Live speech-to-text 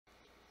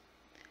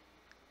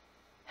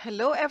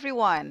Hello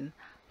everyone!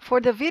 For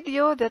the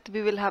video that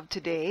we will have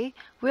today,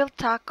 we'll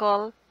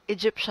tackle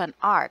Egyptian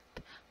art,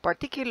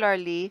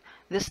 particularly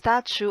the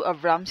statue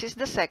of Ramses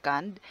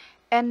II,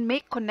 and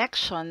make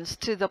connections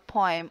to the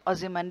poem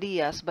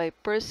Ozymandias by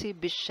Percy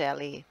Bysshe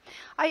Shelley.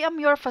 I am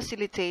your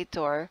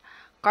facilitator,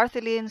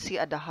 Carthelin C.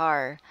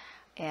 Adahar,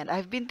 and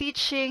I've been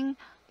teaching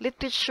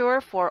literature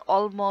for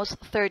almost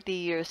 30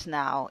 years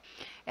now.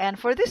 And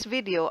for this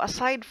video,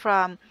 aside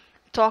from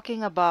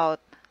talking about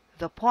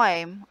the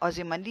poem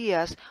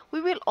Ozymandias,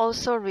 we will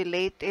also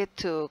relate it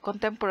to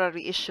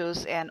contemporary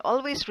issues and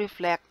always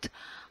reflect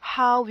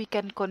how we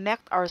can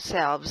connect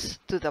ourselves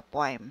to the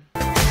poem.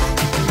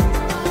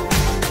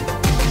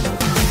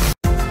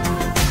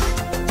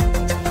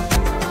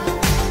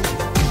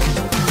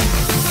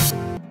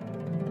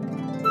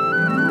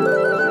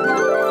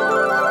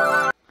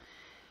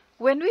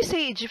 When we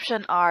say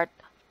Egyptian art,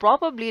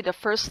 probably the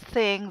first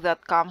thing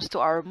that comes to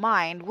our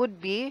mind would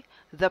be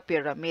the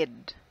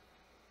pyramid.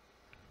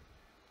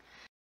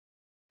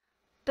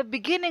 The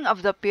beginning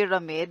of the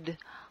pyramid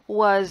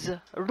was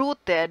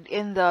rooted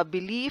in the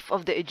belief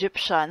of the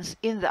Egyptians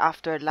in the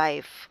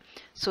afterlife.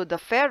 So the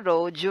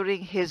pharaoh,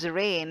 during his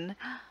reign,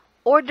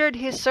 ordered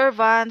his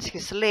servants,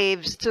 his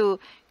slaves, to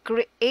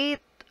create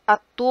a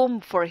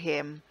tomb for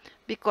him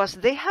because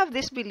they have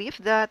this belief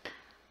that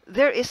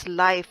there is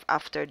life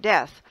after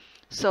death.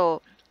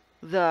 So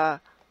the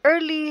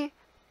early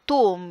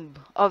tomb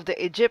of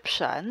the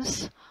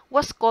Egyptians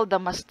was called the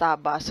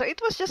mastaba. So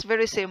it was just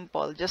very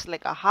simple, just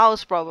like a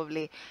house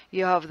probably.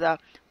 You have the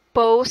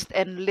post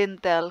and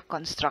lintel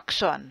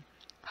construction.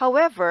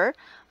 However,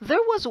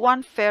 there was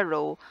one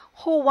pharaoh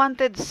who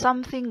wanted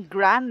something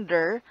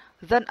grander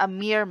than a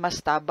mere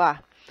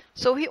mastaba.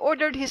 So he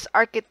ordered his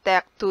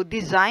architect to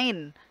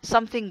design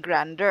something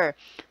grander.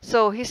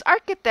 So his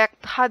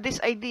architect had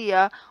this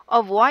idea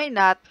of why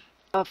not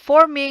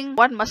forming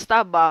one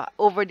mastaba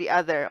over the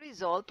other. The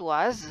result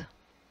was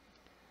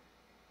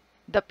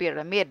the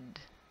pyramid.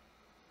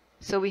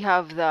 So we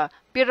have the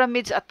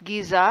pyramids at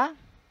Giza,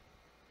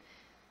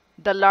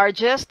 the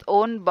largest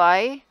owned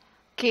by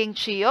King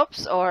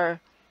Cheops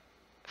or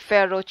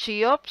Pharaoh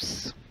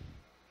Cheops.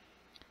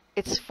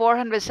 It's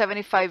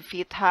 475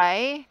 feet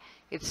high.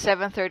 It's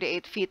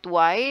 738 feet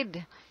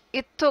wide.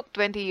 It took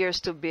 20 years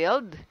to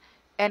build,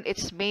 and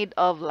it's made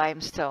of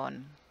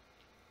limestone.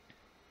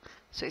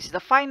 So it's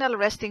the final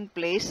resting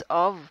place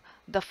of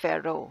the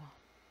pharaoh.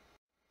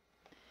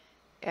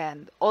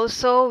 And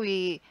also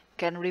we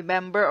can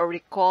remember or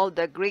recall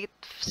the great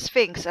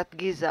Sphinx at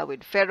Giza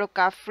with Pharaoh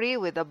Khafre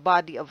with the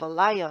body of a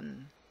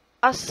lion.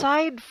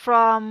 Aside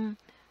from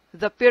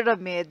the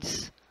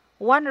pyramids,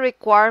 one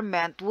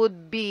requirement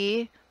would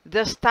be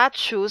the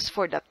statues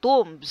for the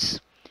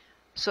tombs.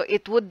 So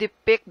it would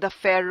depict the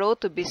pharaoh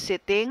to be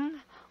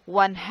sitting,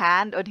 one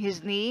hand on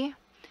his knee,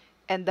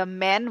 and the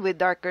men with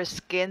darker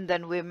skin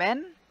than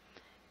women.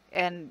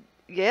 And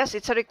yes,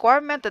 it's a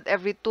requirement that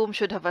every tomb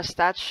should have a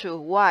statue.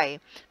 Why?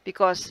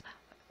 Because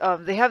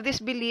they have this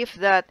belief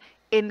that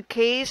in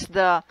case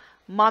the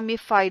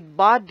mummified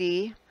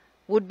body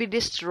would be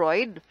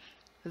destroyed,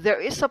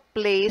 there is a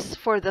place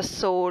for the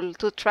soul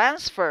to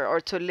transfer or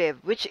to live,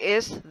 which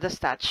is the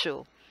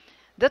statue.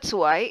 That's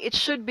why it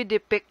should be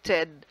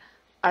depicted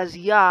as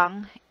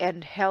young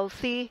and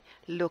healthy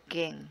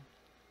looking.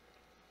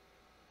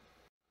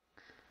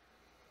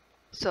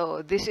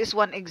 So this is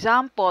one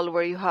example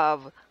where you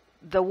have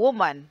the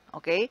woman,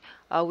 okay,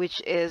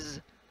 which is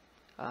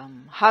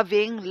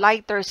having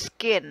lighter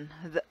skin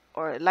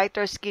or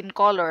lighter skin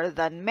color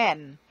than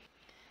men.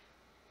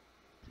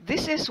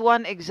 This is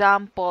one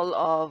example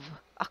of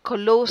a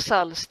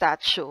colossal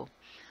statue.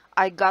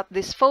 I got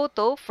this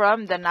photo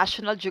from the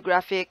National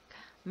Geographic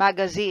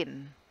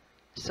magazine.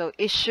 So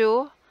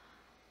issue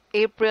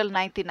April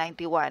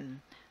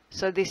 1991.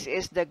 So this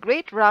is the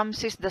great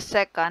Ramses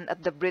II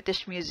at the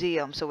British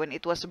Museum. So when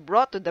it was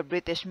brought to the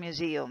British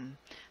Museum.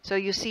 So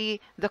you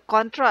see the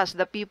contrast,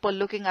 the people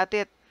looking at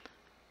it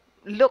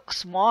look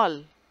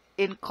small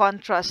in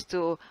contrast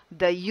to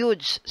the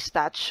huge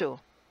statue.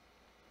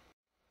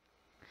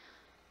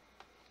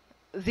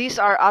 These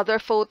are other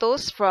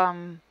photos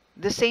from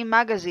the same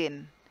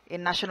magazine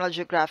in National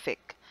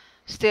Geographic,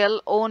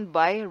 still owned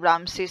by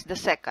Ramses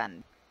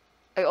II.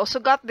 I also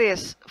got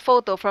this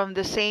photo from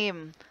the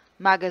same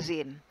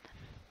magazine.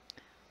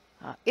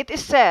 It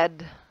is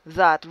said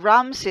that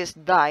Ramses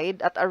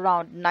died at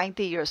around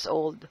 90 years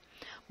old,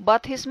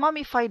 but his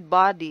mummified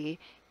body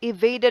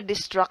evaded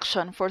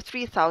destruction for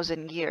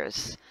 3,000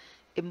 years.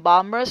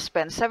 Embalmers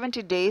spent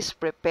 70 days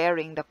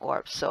preparing the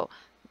corpse. So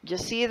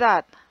just see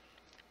that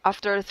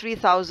after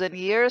 3,000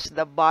 years,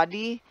 the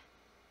body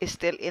is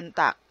still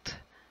intact.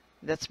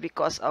 That's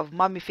because of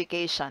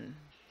mummification.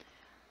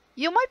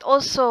 You might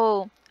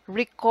also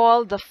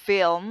recall the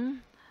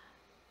film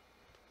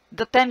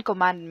The Ten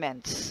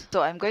Commandments.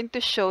 So I'm going to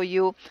show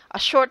you a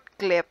short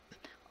clip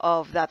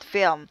of that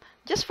film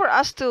just for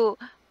us to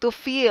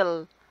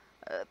feel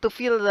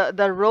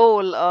the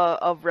role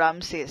of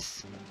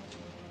Ramses.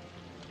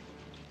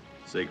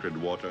 Sacred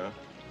water,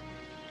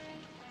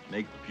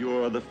 make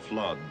pure the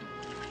flood.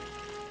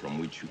 from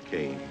which you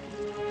came.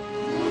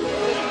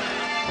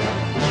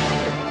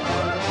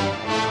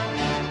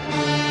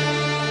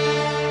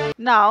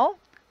 Now,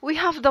 we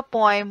have the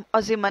poem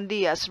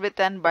Ozymandias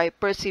written by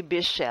Percy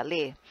Bysshe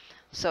Shelley.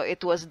 So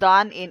it was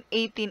done in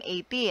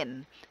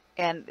 1818,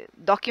 and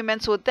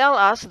documents would tell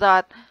us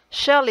that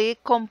Shelley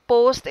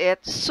composed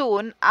it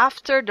soon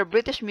after the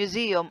British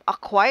Museum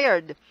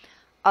acquired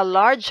a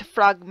large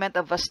fragment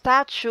of a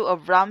statue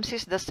of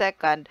Ramses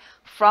II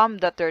from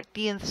the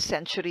 13th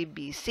century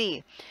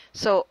BC.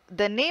 So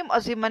the name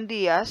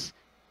Ozymandias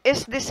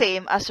is the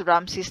same as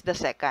Ramses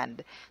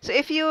II. So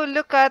if you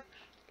look at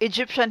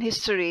Egyptian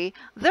history,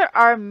 there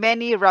are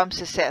many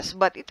Ramseses,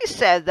 but it is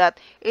said that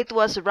it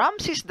was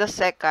Ramses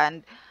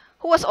II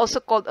who was also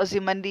called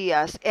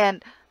Ozymandias,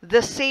 and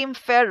the same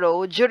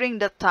pharaoh during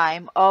the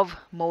time of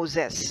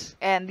Moses.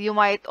 And you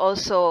might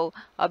also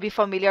be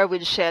familiar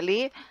with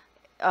Shelley,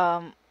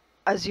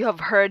 as you have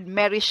heard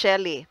Mary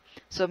Shelley.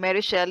 So Mary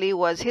Shelley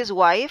was his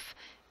wife,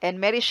 and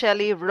Mary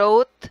Shelley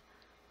wrote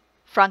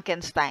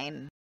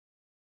Frankenstein.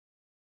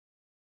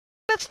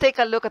 Let's take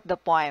a look at the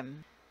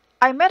poem.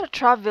 I met a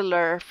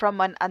traveler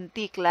from an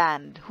antique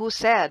land who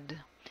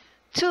said,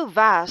 "Two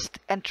vast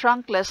and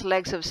trunkless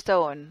legs of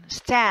stone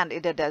stand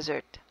in the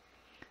desert.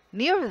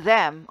 Near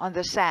them on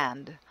the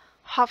sand,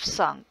 half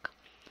sunk,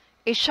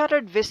 a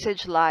shuttered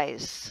visage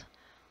lies,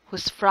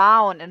 whose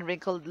frown and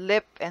wrinkled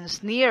lip and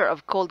sneer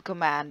of cold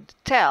command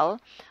tell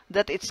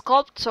that its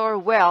sculptor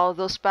well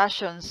those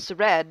passions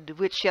read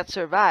which yet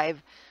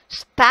survive,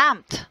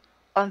 stamped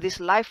on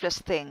these lifeless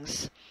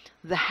things,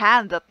 the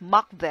hand that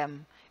mocked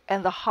them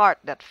and the heart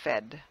that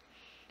fed.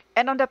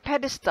 And on the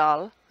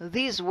pedestal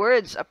these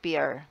words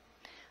appear,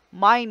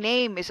 My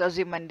name is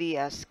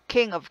Ozymandias,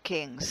 King of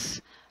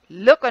Kings.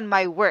 Look on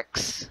my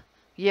works,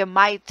 ye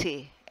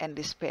mighty, and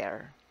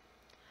despair.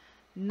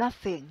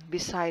 Nothing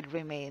beside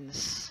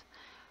remains.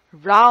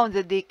 Round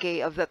the decay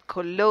of that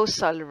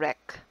colossal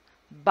wreck,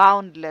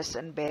 boundless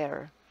and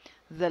bare,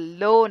 the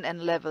lone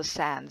and level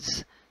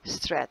sands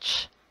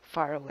stretch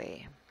far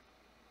away."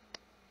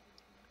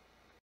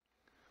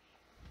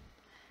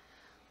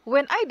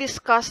 When I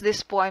discuss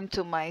this poem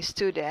to my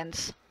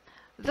students,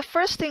 the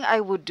first thing I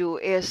would do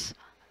is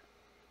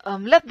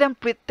let them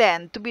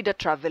pretend to be the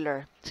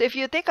traveler. So if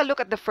you take a look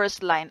at the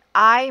first line,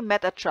 I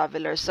met a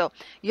traveler. So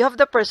you have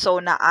the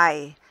persona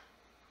I,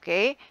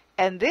 okay?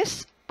 And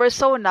this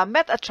persona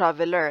met a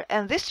traveler,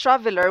 and this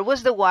traveler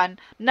was the one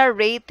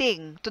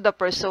narrating to the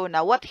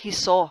persona what he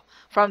saw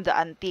from the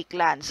antique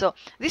land. So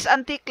this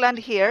antique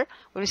land here,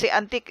 when we say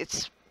antique,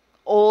 it's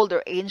old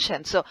or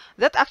ancient. So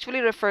that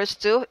actually refers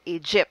to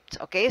Egypt.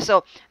 Okay,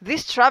 so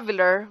this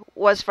traveler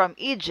was from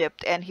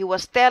Egypt, and he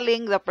was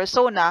telling the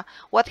persona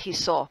what he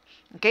saw.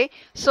 Okay,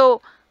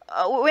 so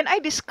when I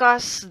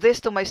discuss this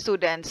to my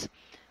students,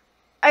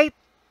 I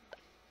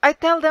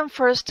tell them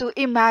first to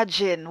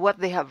imagine what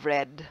they have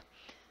read.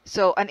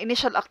 So an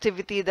initial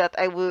activity that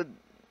I would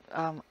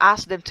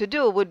ask them to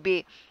do would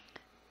be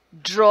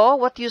draw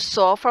what you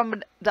saw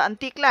from the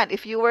antique land.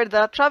 If you were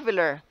the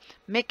traveler,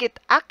 make it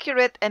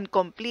accurate and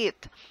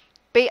complete.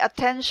 Pay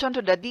attention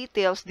to the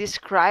details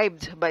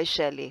described by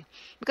Shelley.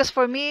 Because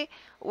for me,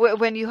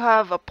 when you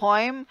have a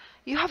poem,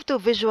 you have to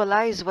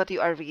visualize what you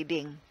are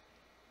reading.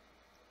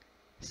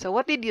 So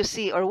what did you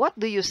see, or what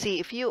do you see?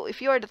 If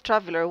you are the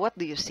traveler, what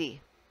do you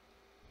see?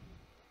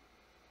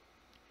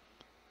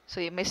 So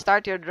you may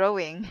start your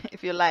drawing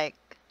if you like.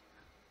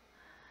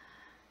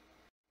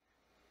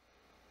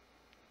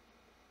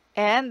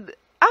 And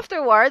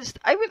afterwards,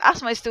 I will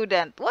ask my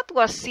student, what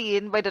was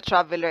seen by the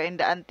traveler in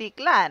the antique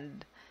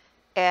land?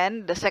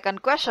 And the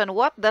second question,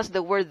 what does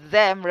the word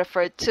them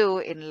refer to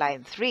in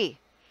line 3?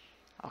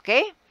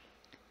 Okay?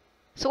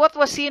 So what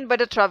was seen by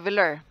the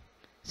traveler?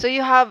 So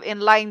you have in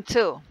line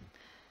 2,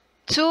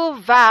 two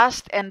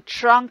vast and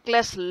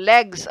trunkless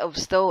legs of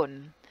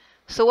stone.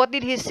 So what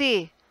did he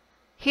see?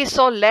 He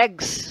saw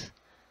legs,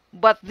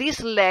 but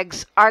these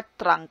legs are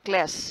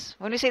trunkless.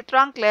 When we say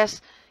trunkless,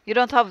 you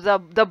don't have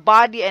the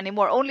body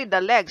anymore, only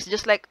the legs,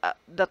 just like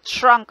the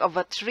trunk of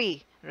a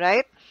tree,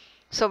 right?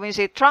 So when you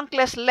say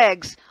trunkless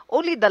legs,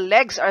 only the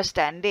legs are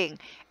standing.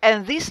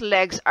 And these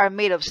legs are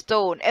made of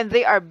stone, and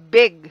they are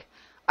big,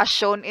 as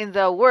shown in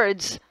the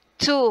words,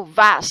 two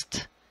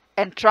vast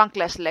and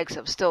trunkless legs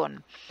of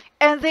stone.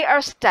 And they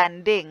are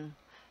standing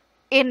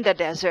in the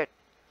desert.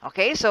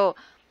 Okay, so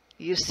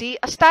you see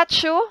a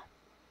statue,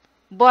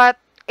 but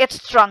it's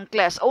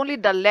trunkless. Only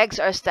the legs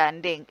are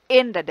standing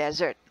in the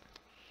desert.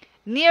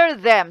 Near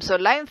them, so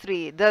line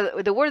 3,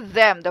 the word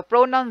them, the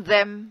pronoun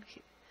them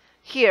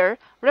here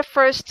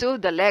refers to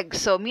the legs.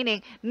 So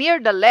meaning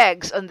near the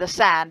legs on the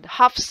sand,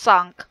 half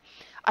sunk,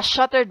 a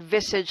shuttered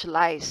visage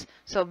lies.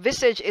 So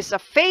visage is a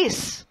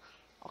face.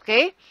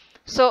 Okay?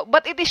 So,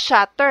 but it is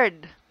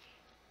shattered.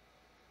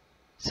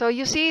 So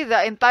you see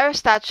the entire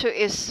statue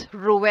is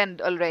ruined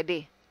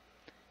already.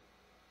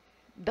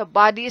 The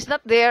body is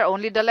not there,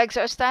 only the legs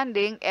are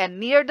standing, and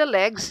near the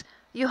legs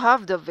you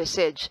have the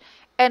visage.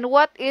 And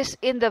what is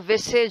in the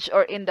visage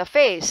or in the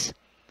face?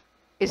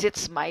 Is it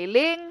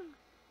smiling?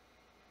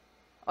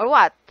 Or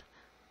what?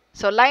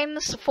 So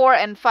lines 4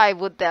 and 5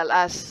 would tell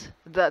us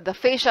the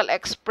facial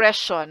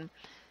expression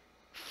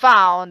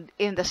found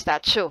in the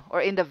statue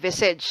or in the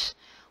visage,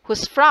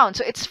 whose frown.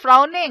 So it's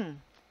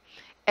frowning,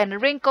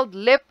 and wrinkled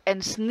lip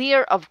and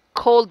sneer of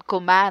cold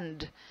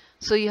command.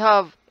 So you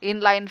have in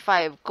line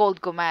 5,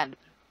 cold command.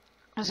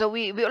 So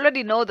we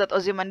already know that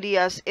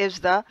Ozymandias is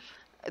the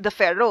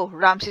pharaoh,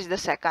 Ramses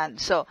II.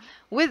 So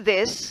with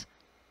this,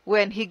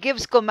 when he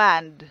gives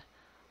command,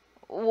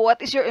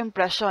 what is your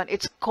impression?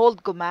 It's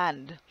cold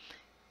command.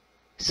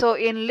 So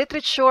in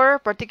literature,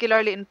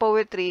 particularly in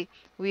poetry,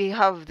 we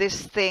have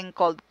this thing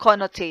called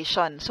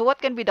connotation. So what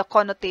can be the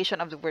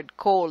connotation of the word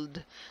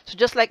cold? So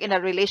just like in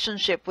a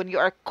relationship, when you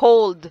are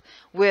cold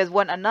with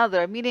one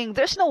another, meaning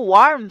there's no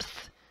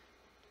warmth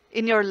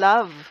in your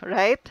love,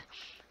 right?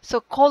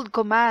 So cold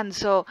command.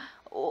 So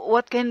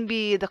what can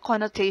be the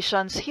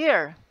connotations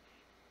here?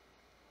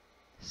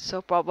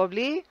 So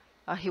probably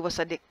he was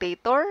a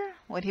dictator.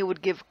 When he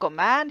would give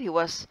command, he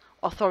was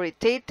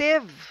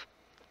authoritative.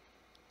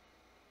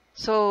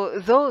 So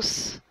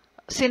those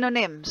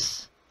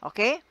synonyms,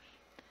 okay?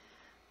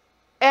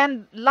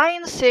 And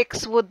line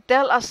 6 would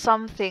tell us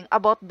something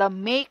about the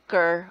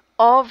maker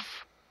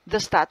of the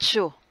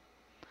statue.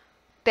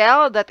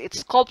 Tell that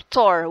its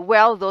sculptor,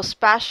 well, those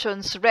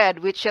passions red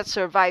which yet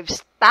survive,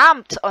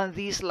 stamped on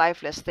these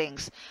lifeless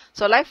things.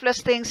 So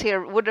lifeless things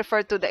here would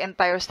refer to the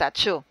entire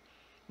statue,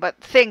 but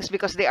things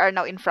because they are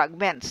now in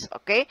fragments,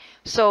 okay?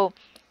 So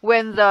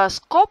when the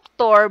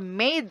sculptor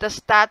made the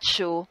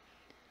statue,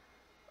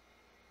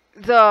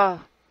 the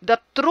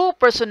true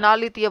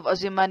personality of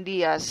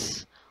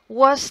Ozymandias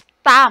was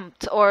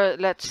stamped, or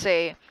let's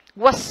say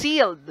was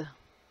sealed,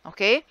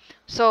 okay?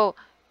 So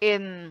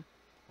in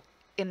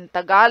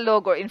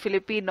Tagalog or in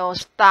Filipino,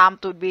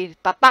 stamped would be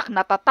tatak,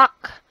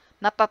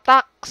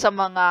 natatak sa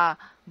mga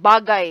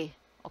bagay,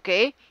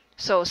 okay?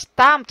 So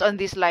stamped on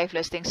these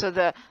lifeless things. So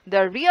the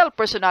real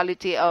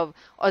personality of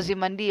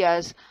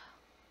Ozymandias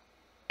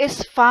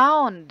is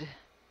found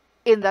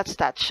in that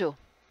statue.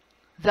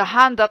 The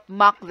hand that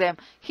mocked them.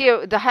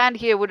 Here, the hand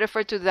here would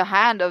refer to the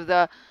hand of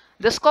the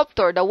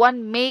sculptor, the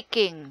one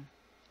making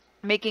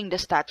the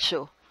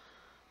statue.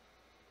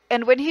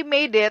 And when he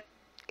made it,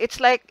 it's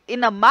like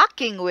in a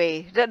mocking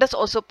way. That's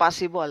also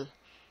possible.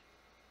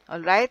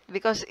 Alright?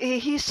 Because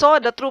he saw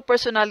the true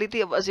personality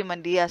of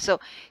Ozymandias.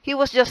 So he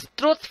was just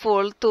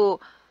truthful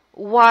to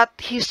what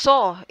he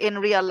saw in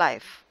real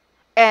life.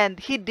 And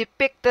he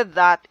depicted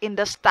that in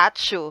the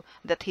statue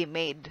that he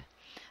made.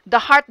 The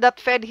heart that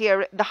fed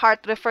here, the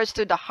heart refers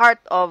to the heart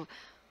of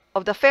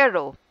the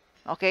pharaoh.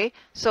 Okay?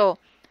 So,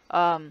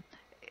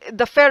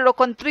 the pharaoh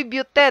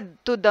contributed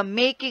to the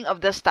making of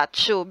the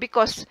statue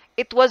because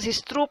it was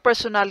his true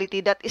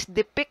personality that is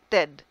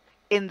depicted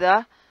in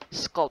the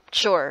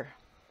sculpture.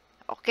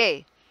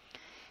 Okay.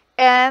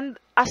 And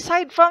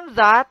aside from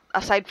that,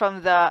 aside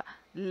from the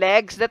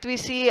legs that we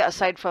see,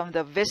 aside from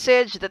the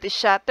visage that is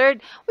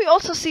shattered, we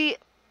also see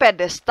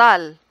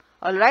pedestal.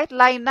 Alright,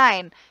 line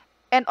 9.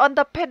 And on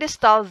the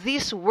pedestal,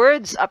 these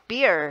words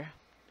appear.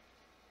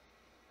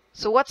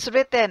 So what's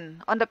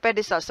written on the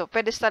pedestal? So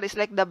pedestal is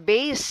like the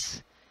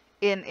base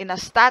in a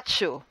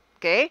statue.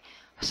 Okay?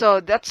 So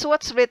that's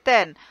what's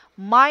written.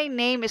 My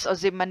name is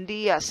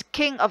Ozymandias,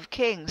 King of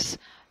Kings.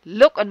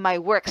 Look on my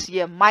works,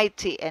 ye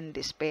mighty and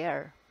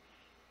despair.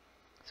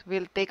 So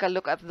we'll take a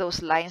look at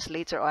those lines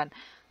later on.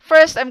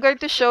 First, I'm going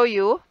to show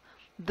you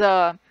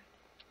the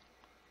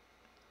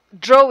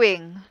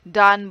drawing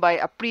done by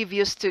a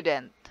previous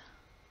student.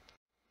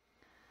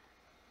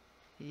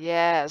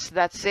 Yes,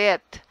 that's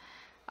it.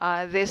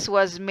 This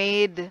was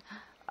made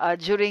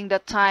during the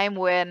time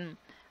when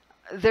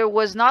there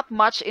was not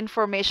much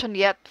information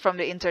yet from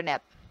the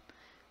internet.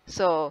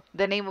 So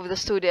the name of the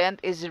student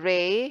is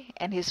Ray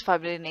and his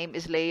family name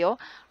is Leo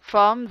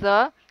from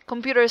the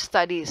computer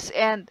studies.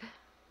 And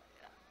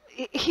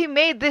he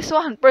made this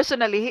one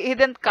personally. He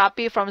didn't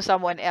copy from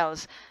someone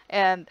else.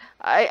 And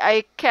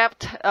I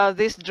kept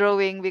this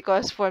drawing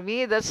because for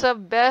me that's the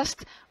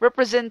best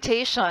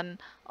representation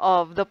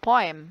of the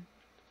poem.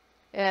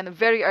 And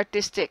very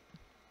artistic.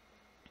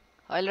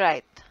 All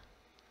right.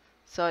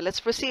 So let's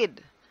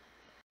proceed.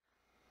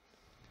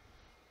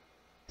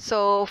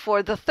 So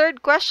for the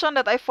third question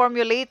that I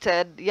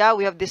formulated, yeah,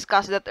 we have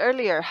discussed that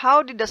earlier.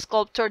 How did the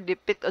sculptor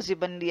depict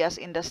Ozymandias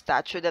in the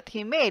statue that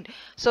he made?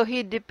 So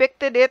he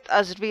depicted it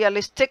as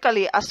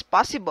realistically as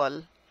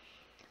possible.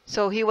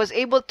 So he was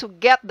able to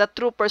get the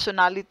true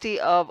personality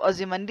of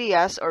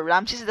Ozymandias or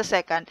Ramses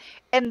II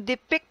and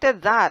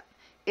depicted that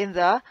in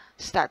the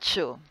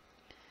statue.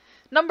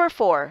 Number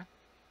 4,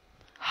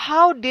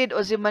 how did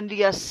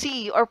Ozymandias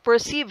see or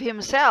perceive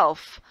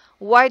himself?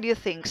 Why do you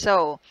think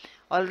so?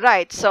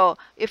 Alright, so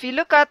if you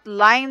look at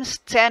lines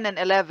 10 and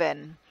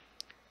 11,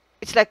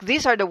 it's like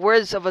these are the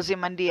words of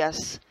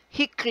Ozymandias.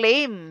 He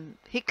claimed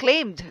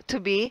to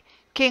be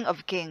King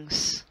of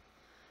Kings.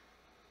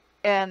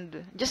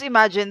 And just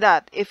imagine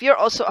that. If you're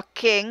also a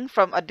king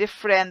from a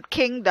different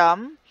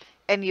kingdom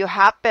and you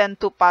happen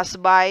to pass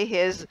by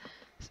his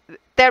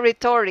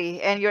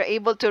territory and you're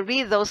able to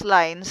read those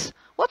lines,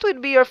 what would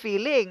be your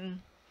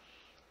feeling?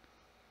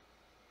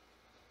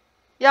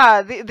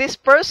 Yeah, this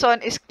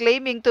person is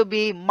claiming to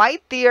be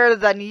mightier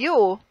than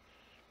you,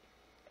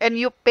 and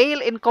you pale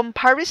in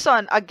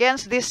comparison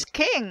against this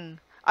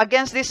king,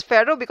 against this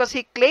pharaoh, because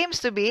he claims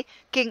to be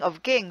king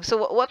of kings.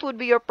 So what would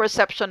be your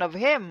perception of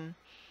him?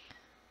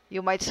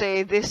 You might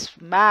say, this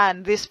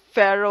man, this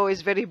pharaoh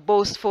is very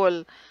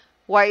boastful.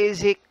 Why is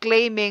he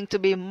claiming to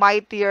be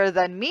mightier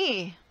than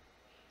me?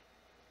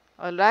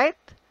 All right?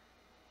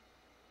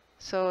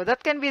 So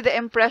that can be the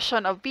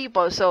impression of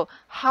people. So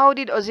how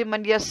did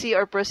Ozymandias see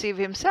or perceive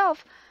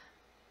himself?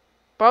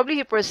 Probably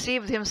he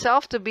perceived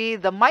himself to be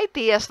the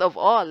mightiest of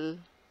all,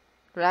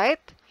 right?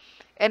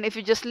 And if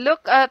you just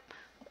look at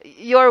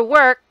your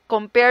work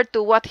compared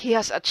to what he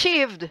has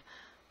achieved,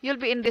 you'll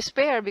be in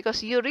despair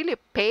because you really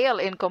pale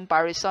in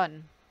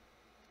comparison.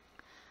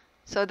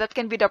 So that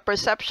can be the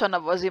perception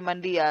of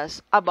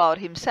Ozymandias about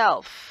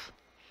himself.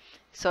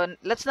 So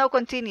let's now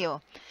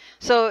continue.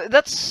 So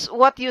that's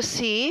what you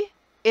see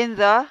in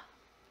the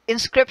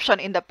inscription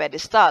in the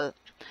pedestal.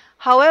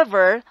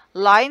 However,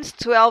 lines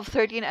 12,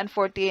 13, and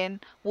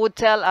 14 would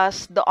tell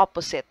us the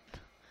opposite,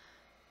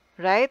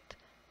 right?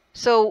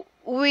 So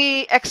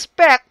we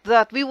expect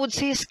that we would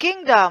see his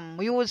kingdom,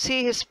 we would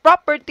see his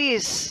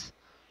properties,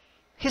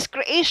 his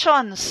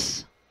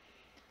creations.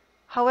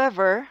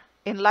 However,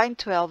 in line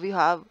 12, you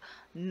have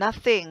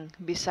nothing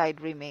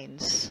beside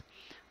remains.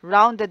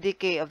 Round the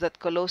decay of that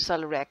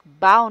colossal wreck,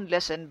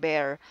 boundless and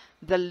bare,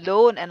 the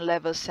lone and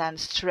level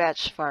sands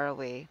stretch far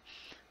away.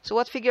 So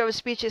what figure of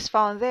speech is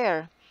found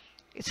there?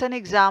 It's an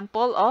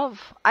example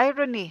of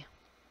irony.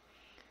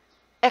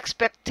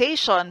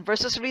 Expectation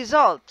versus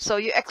result. So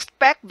you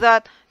expect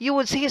that you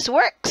would see his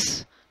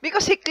works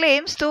because he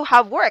claims to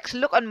have works.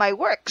 Look on my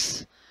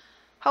works.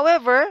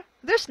 However,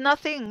 there's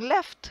nothing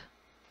left.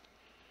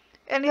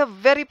 And you have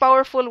very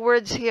powerful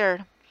words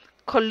here.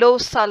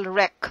 Colossal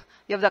wreck.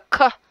 You have the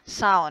k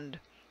sound.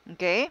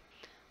 Okay?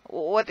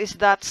 What is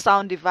that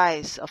sound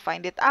device?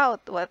 Find it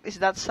out. What is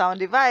that sound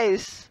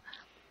device?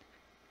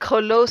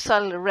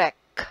 Colossal wreck.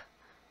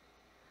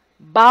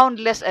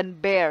 Boundless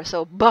and bare.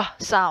 So, b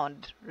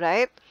sound,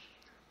 right?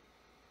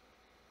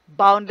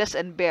 Boundless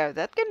and bare.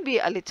 That can be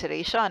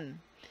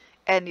alliteration.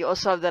 And you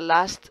also have the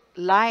last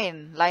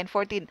line, line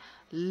 14.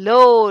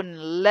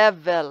 Lone,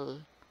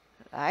 level,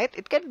 right?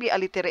 It can be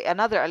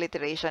another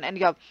alliteration. And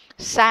you have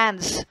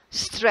sands,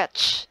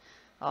 stretch.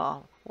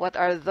 Oh, what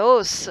are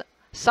those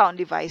sound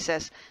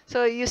devices?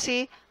 So you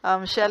see,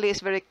 Shelley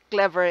is very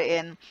clever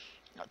in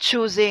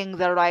choosing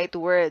the right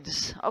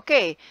words.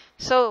 Okay,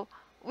 so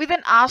we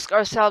then ask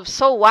ourselves,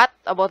 so what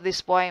about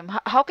this poem?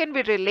 How can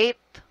we relate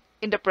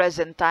in the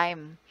present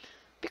time?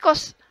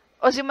 Because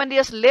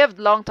Ozymandias lived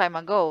long time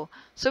ago.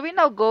 So we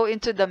now go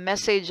into the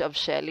message of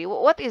Shelley.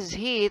 What is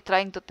he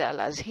trying to tell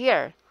us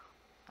here?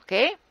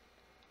 Okay?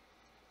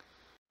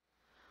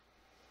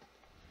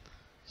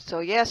 So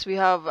yes, we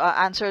have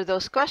answered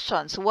those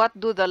questions. What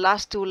do the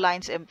last two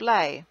lines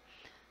imply?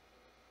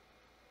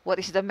 What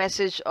is the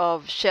message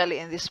of Shelley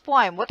in this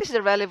poem? What is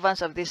the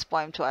relevance of this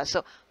poem to us?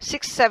 So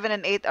 6, 7,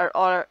 and 8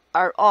 are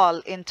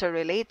all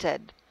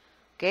interrelated.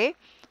 Okay?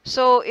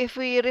 So if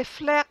we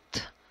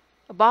reflect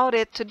about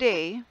it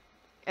today,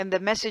 and the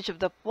message of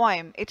the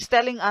poem, it's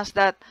telling us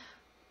that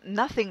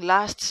nothing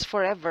lasts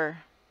forever.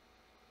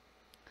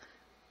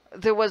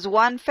 There was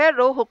one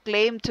pharaoh who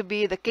claimed to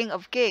be the king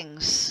of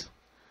kings.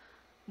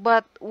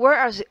 But where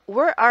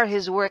are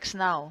his works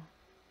now?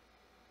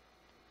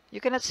 You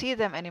cannot see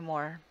them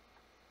anymore.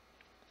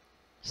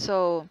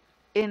 So,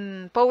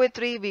 in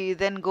poetry, we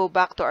then go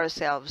back to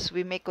ourselves.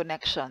 We make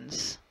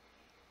connections.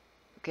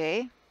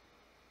 Okay?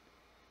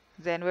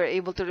 Then we're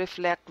able to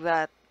reflect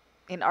that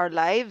in our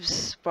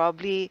lives,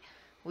 probably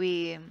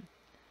we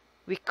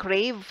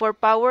crave for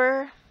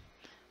power,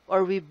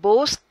 or we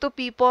boast to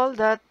people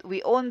that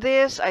we own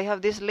this, I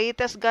have this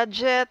latest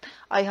gadget,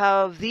 I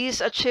have these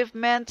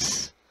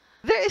achievements.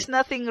 There is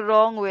nothing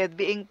wrong with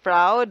being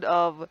proud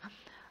of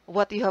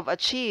what you have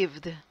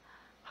achieved.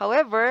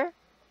 However,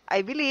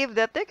 I believe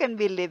that there can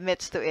be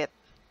limits to it.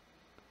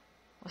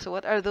 So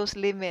what are those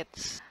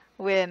limits?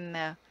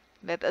 When,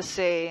 let us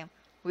say,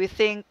 we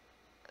think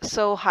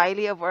so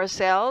highly of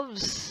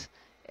ourselves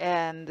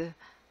and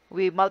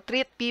we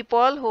maltreat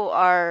people who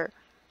are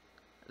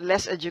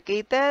less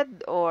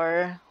educated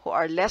or who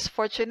are less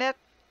fortunate,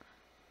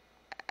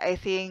 I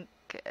think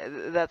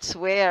that's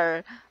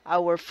where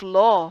our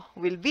flaw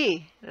will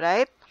be,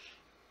 right?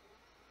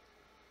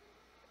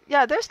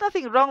 Yeah, there's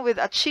nothing wrong with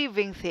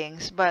achieving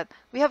things, but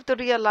we have to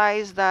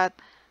realize that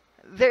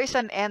there is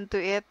an end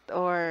to it,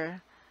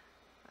 or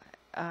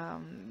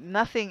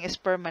nothing is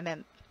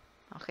permanent.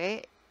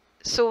 Okay?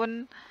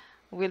 Soon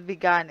we'll be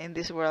gone in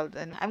this world.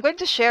 And I'm going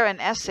to share an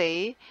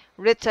essay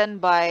written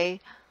by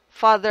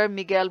Fr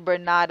Miguel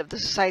Bernad of the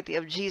Society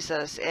of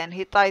Jesus, and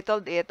he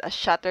titled it A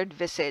Shattered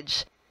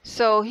Visage.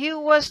 So he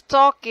was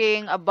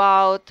talking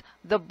about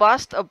the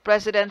bust of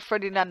President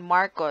Ferdinand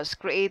Marcos,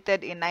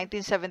 created in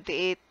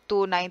 1978 to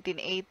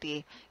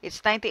 1980.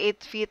 It's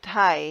 98 feet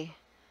high,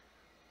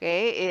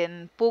 okay,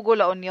 in Pugo,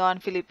 La Union,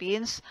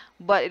 Philippines,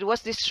 but it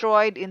was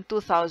destroyed in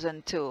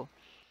 2002.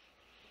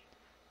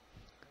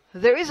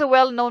 There is a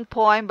well-known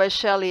poem by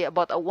Shelley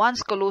about a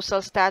once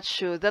colossal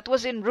statue that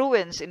was in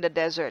ruins in the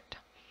desert.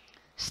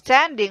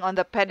 Standing on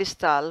the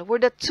pedestal were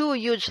the two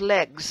huge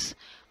legs,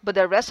 but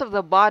the rest of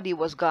the body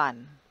was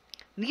gone.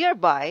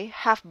 Nearby,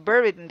 half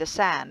buried in the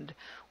sand,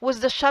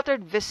 was the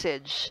shattered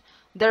visage,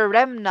 the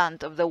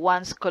remnant of the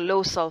once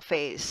colossal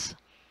face.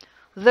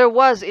 There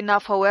was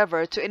enough,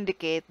 however, to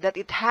indicate that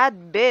it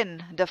had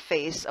been the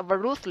face of a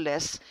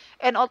ruthless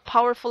and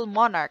all-powerful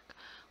monarch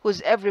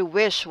whose every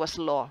wish was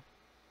law.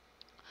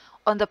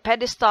 On the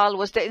pedestal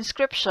was the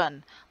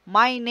inscription,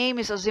 "My name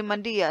is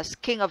Ozymandias,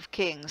 King of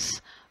Kings.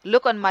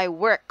 Look on my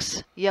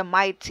works, ye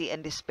mighty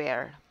and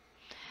despair."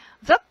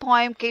 That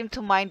poem came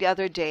to mind the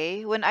other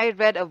day when I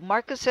read of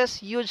Marcus's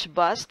huge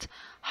bust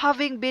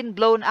having been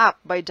blown up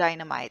by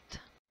dynamite.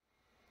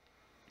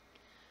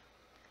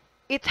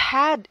 It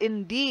had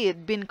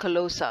indeed been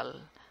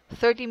colossal,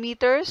 30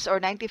 meters or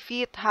 90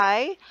 feet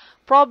high,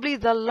 probably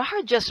the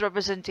largest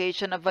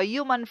representation of a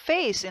human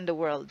face in the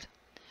world.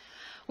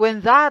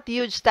 When that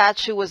huge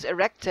statue was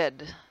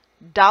erected,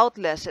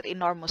 doubtless at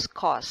enormous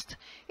cost,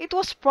 it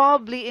was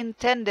probably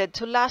intended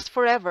to last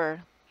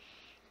forever.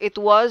 It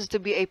was to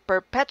be a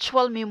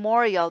perpetual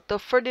memorial to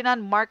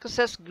Ferdinand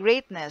Marcos's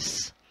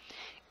greatness.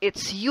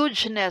 Its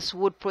hugeness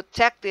would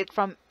protect it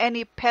from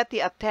any petty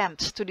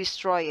attempts to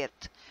destroy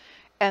it,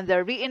 and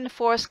the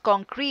reinforced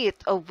concrete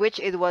of which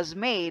it was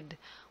made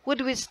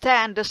would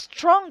withstand the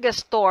strongest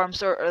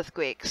storms or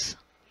earthquakes.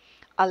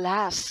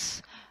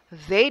 Alas,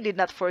 they did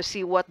not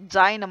foresee what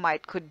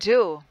dynamite could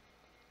do.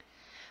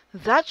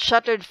 That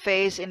shattered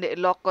face in the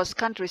Ilocos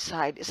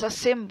countryside is a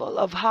symbol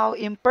of how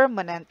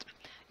impermanent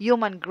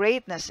human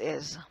greatness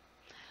is.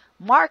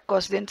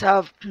 Marcos didn't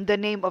have the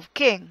name of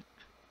king,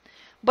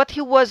 but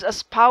he was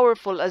as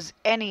powerful as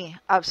any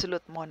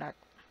absolute monarch.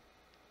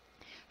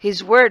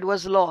 His word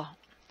was law,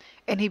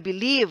 and he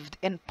believed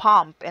in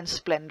pomp and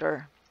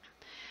splendor.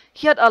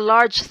 He had a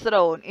large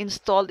throne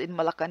installed in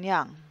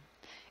Malacanang,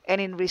 and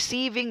in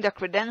receiving the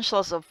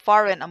credentials of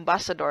foreign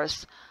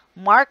ambassadors,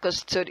 Marcos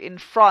stood in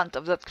front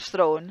of the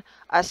throne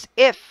as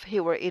if he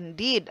were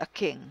indeed a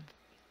king.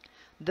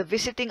 The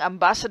visiting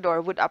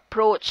ambassador would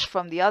approach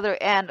from the other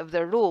end of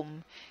the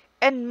room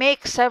and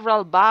make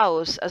several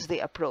bows as they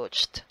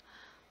approached.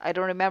 I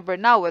don't remember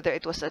now whether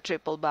it was a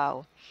triple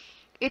bow.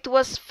 It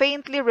was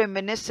faintly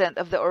reminiscent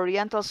of the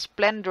oriental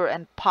splendor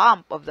and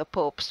pomp of the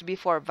popes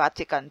before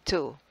Vatican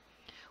II,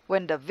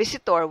 when the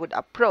visitor would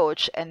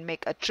approach and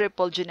make a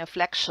triple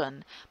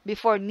genuflection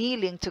before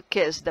kneeling to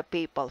kiss the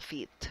papal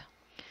feet.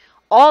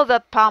 All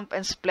that pomp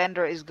and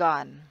splendor is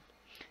gone,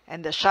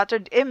 and the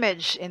shattered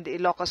image in the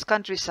Ilocos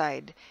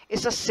countryside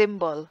is a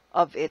symbol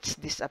of its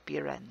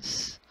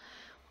disappearance.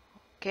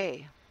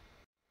 Okay.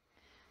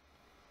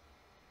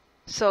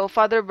 So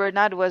Father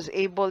Bernad was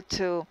able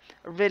to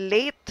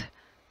relate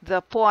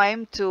the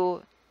poem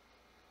to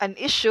an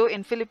issue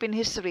in Philippine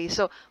history.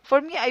 So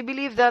for me, I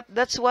believe that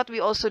that's what we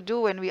also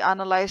do when we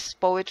analyze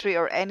poetry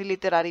or any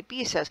literary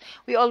pieces.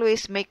 We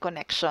always make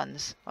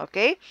connections.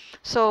 Okay?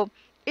 So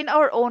in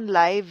our own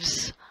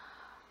lives,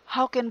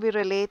 how can we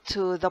relate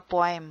to the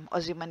poem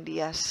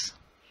Ozymandias?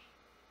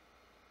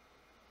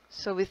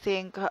 So we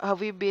think,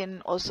 have we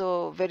been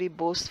also very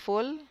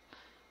boastful?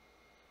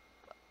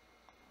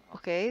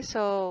 Okay,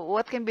 so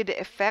what can be the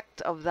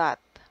effect of that?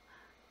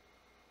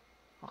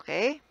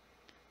 Okay,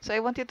 so I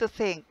want you to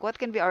think, what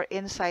can be our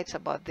insights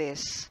about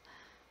this?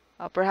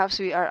 Perhaps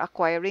we are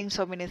acquiring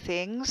so many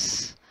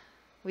things.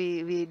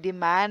 We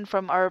demand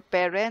from our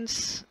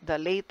parents the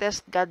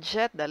latest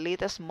gadget, the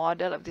latest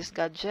model of this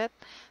gadget,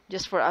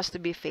 just for us to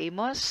be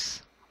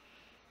famous.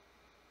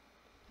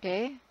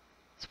 Okay,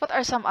 so what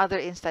are some other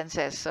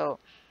instances? So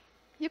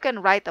you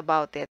can write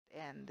about it,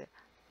 and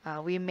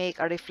we make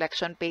a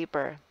reflection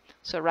paper.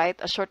 So write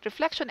a short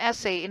reflection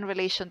essay in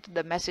relation to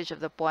the message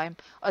of the poem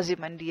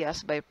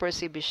Ozymandias by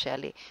Percy Bysshe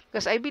Shelley.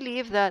 Because I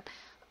believe that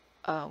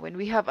when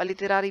we have a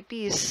literary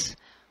piece,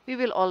 we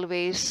will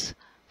always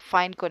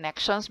find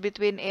connections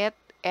between it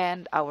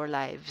and our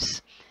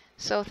lives.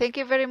 So thank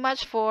you very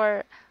much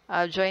for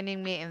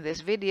joining me in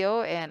this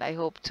video, and I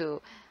hope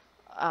to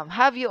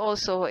have you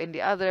also in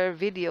the other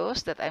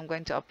videos that I'm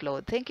going to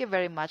upload. Thank you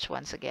very much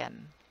once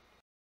again.